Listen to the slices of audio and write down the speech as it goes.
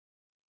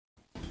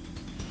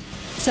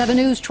7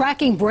 News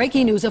tracking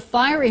breaking news. A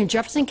fire in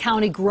Jefferson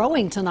County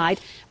growing tonight,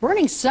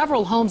 burning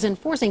several homes and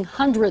forcing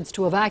hundreds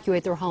to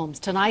evacuate their homes.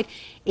 Tonight,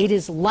 it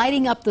is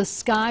lighting up the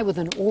sky with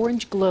an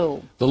orange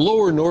glow. The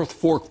lower North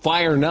Fork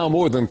fire now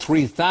more than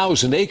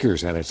 3,000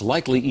 acres, and it's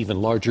likely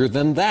even larger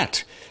than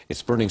that.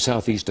 It's burning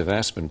southeast of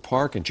Aspen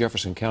Park in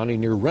Jefferson County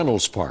near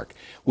Reynolds Park.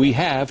 We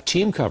have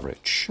team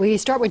coverage. We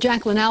start with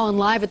Jacqueline Allen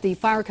live at the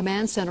Fire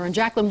Command Center. And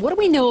Jacqueline, what do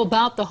we know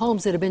about the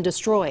homes that have been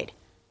destroyed?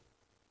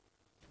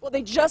 Well,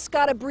 they just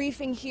got a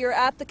briefing here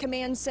at the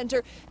command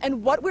center,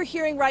 and what we're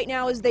hearing right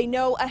now is they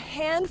know a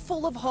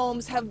handful of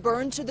homes have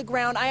burned to the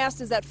ground. I asked,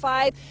 is that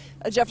 5?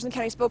 A Jefferson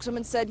County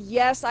spokeswoman said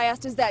yes. I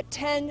asked, is that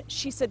 10?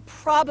 She said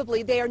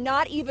probably. They are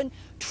not even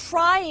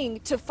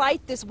trying to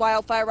fight this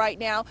wildfire right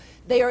now.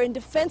 They are in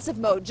defensive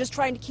mode, just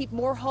trying to keep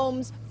more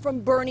homes from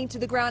burning to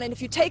the ground. And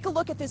if you take a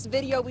look at this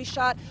video we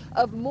shot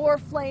of more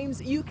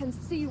flames, you can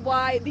see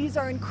why. These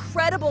are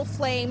incredible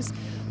flames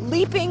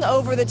leaping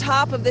over the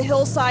top of the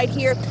hillside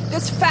here.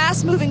 This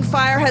fast-moving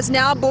fire has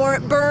now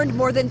burned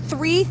more than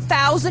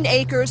 3,000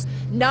 acres,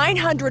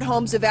 900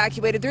 homes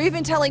evacuated. They're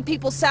even telling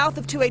people south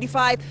of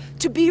 285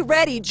 to be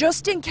ready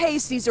just in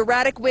case these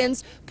erratic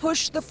winds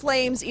push the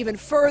flames even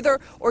further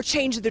or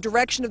change the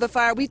direction of the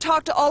fire. We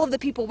talked to all of the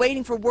people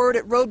waiting for word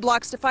at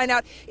roadblocks to find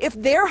out if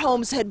their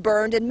homes had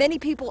burned, and many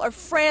people are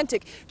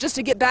frantic just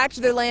to get back to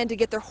their land, to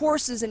get their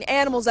horses and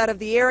animals out of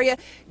the area.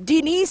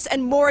 Denise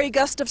and Maury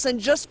Gustafson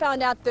just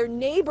found out their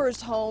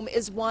neighbor's home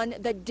is one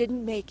that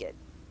didn't make it.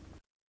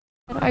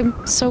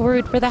 I'm so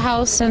worried for the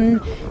house,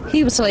 and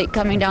he was late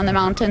coming down the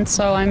mountain,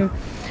 so I'm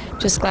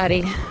just glad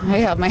I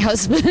have my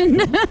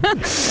husband.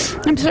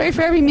 I'm sorry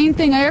for every mean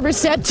thing I ever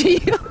said to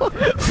you.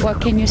 What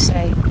can you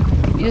say?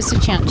 It's a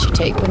chance you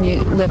take when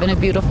you live in a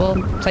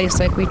beautiful place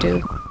like we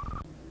do.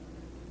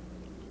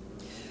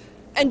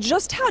 And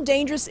just how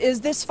dangerous is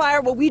this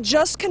fire? Well, we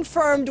just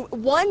confirmed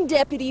one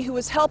deputy who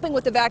was helping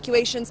with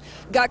evacuations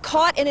got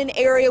caught in an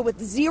area with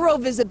zero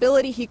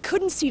visibility. He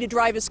couldn't see to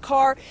drive his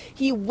car.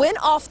 He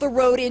went off the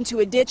road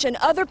into a ditch, and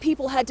other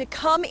people had to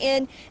come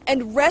in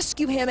and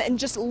rescue him and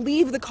just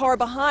leave the car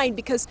behind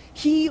because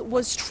he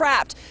was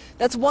trapped.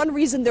 That's one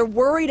reason they're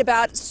worried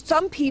about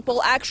some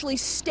people actually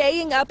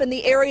staying up in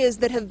the areas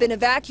that have been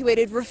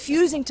evacuated,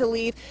 refusing to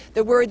leave.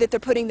 They're worried that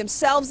they're putting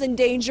themselves in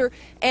danger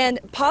and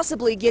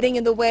possibly getting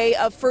in the way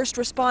of first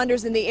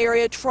responders in the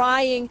area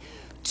trying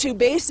to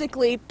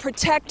basically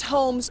protect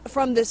homes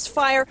from this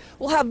fire.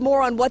 We'll have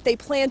more on what they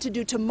plan to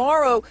do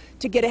tomorrow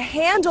to get a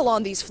handle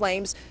on these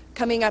flames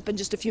coming up in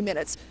just a few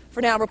minutes.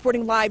 For now,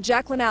 reporting live,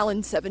 Jacqueline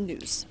Allen, 7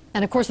 News.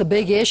 And of course, the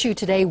big issue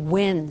today,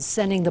 winds,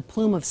 sending the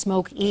plume of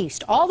smoke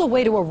east, all the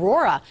way to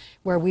Aurora,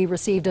 where we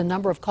received a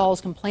number of calls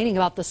complaining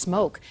about the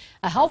smoke.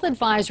 A health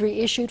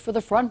advisory issued for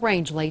the Front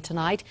Range late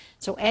tonight,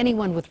 so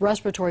anyone with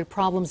respiratory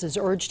problems is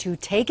urged to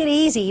take it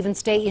easy, even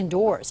stay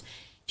indoors.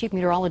 Chief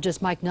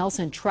Meteorologist Mike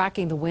Nelson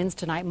tracking the winds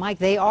tonight. Mike,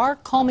 they are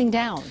calming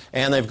down.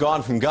 And they've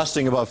gone from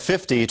gusting above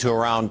 50 to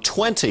around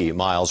 20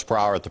 miles per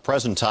hour at the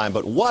present time.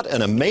 But what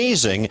an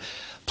amazing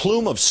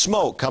plume of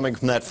smoke coming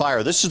from that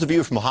fire. This is the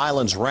view from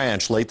Highlands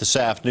Ranch late this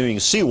afternoon. You can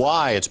see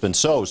why it's been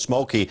so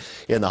smoky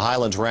in the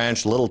Highlands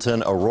Ranch,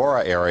 Littleton,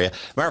 Aurora area.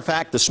 Matter of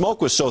fact, the smoke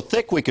was so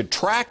thick we could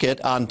track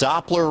it on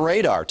Doppler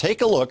radar.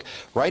 Take a look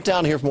right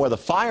down here from where the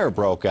fire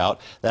broke out.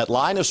 That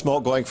line of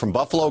smoke going from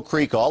Buffalo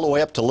Creek all the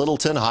way up to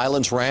Littleton,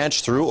 Highlands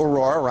Ranch, through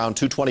Aurora around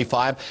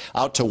 225,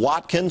 out to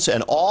Watkins,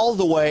 and all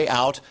the way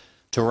out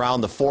to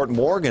around the Fort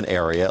Morgan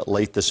area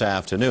late this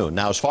afternoon.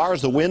 Now, as far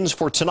as the winds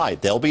for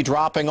tonight, they'll be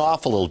dropping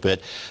off a little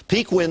bit.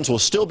 Peak winds will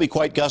still be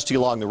quite gusty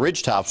along the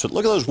ridge tops, but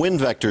look at those wind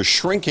vectors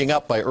shrinking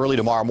up by early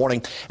tomorrow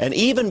morning and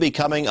even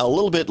becoming a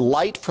little bit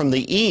light from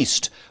the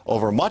east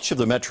over much of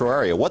the metro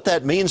area. What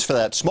that means for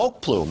that smoke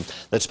plume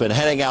that's been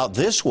heading out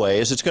this way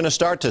is it's going to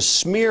start to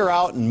smear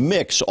out and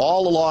mix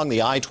all along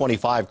the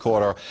I-25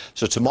 corridor.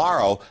 So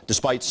tomorrow,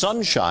 despite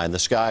sunshine, the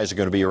skies are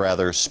going to be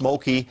rather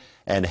smoky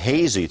and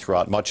hazy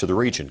throughout much of the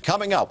region.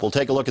 Coming up, we'll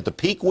take a look at the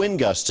peak wind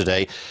gusts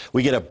today.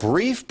 We get a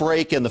brief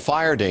break in the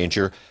fire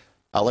danger.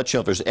 I'll let you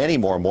know if there's any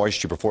more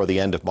moisture before the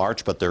end of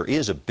March, but there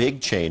is a big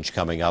change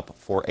coming up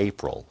for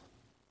April.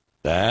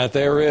 That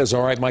there is.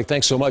 All right, Mike,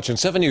 thanks so much. And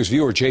 7 News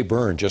viewer Jay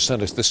Byrne just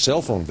sent us this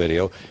cell phone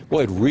video.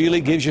 Boy, it really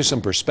gives you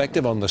some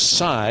perspective on the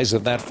size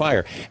of that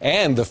fire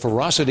and the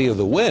ferocity of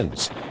the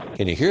winds.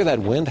 Can you hear that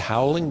wind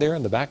howling there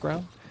in the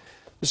background?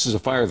 This is a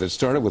fire that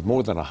started with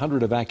more than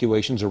 100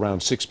 evacuations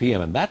around 6 p.m.,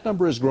 and that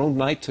number has grown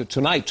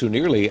tonight to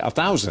nearly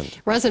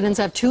 1,000. Residents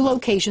have 2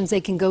 locations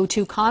they can go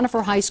to,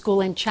 Conifer High School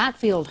and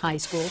Chatfield High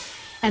School.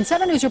 And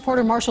 7 News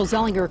reporter Marshall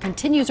Zellinger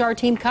continues our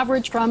team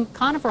coverage from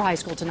Conifer High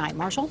School tonight.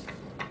 Marshall?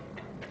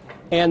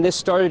 And this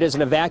started as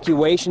an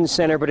evacuation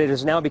center, but it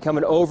has now become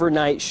an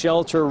overnight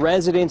shelter.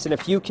 Residents in a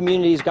few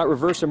communities got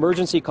reverse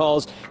emergency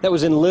calls. That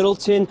was in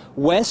Littleton,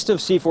 west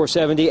of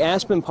C-470,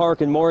 Aspen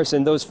Park, and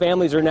Morrison. Those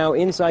families are now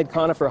inside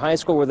Conifer High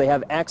School where they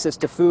have access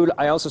to food.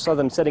 I also saw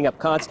them setting up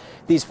cots.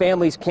 These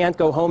families can't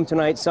go home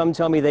tonight. Some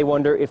tell me they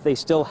wonder if they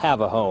still have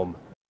a home.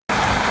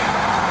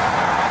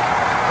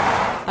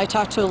 I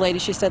talked to a lady,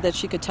 she said that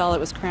she could tell it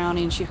was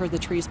crowning, she heard the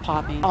trees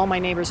popping. All my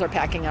neighbors are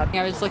packing up.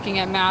 I was looking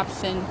at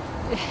maps and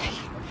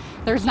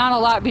there's not a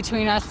lot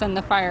between us and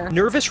the fire.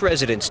 Nervous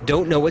residents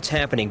don't know what's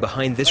happening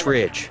behind this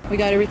ridge. We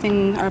got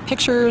everything, our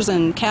pictures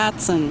and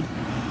cats and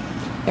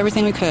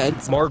everything we could.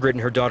 Margaret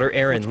and her daughter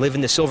Erin live in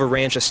the Silver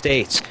Ranch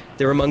Estates.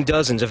 They're among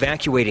dozens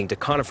evacuating to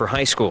Conifer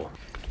High School.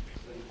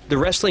 The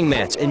wrestling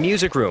mats and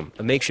music room,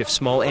 a makeshift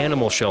small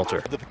animal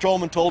shelter. The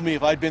patrolman told me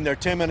if I'd been there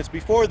 10 minutes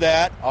before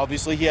that,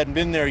 obviously he hadn't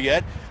been there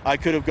yet, I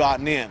could have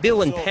gotten in.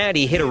 Bill and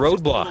Patty hit a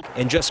roadblock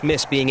and just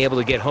missed being able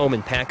to get home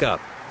and pack up.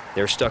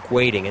 They're stuck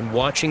waiting and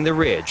watching the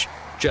ridge,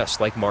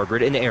 just like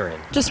Margaret and Erin.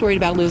 Just worried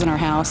about losing our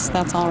house,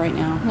 that's all right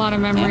now. A lot of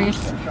memories.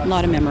 Yeah, a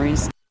lot of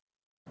memories.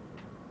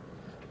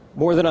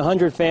 More than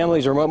 100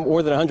 families or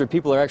more than 100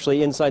 people are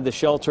actually inside the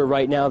shelter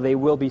right now. They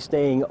will be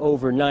staying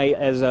overnight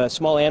as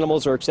small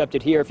animals are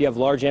accepted here. If you have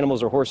large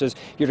animals or horses,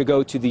 you're to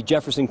go to the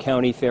Jefferson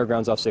County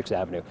Fairgrounds off 6th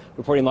Avenue.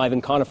 Reporting live in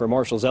Conifer,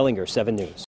 Marshall Zellinger, 7 News.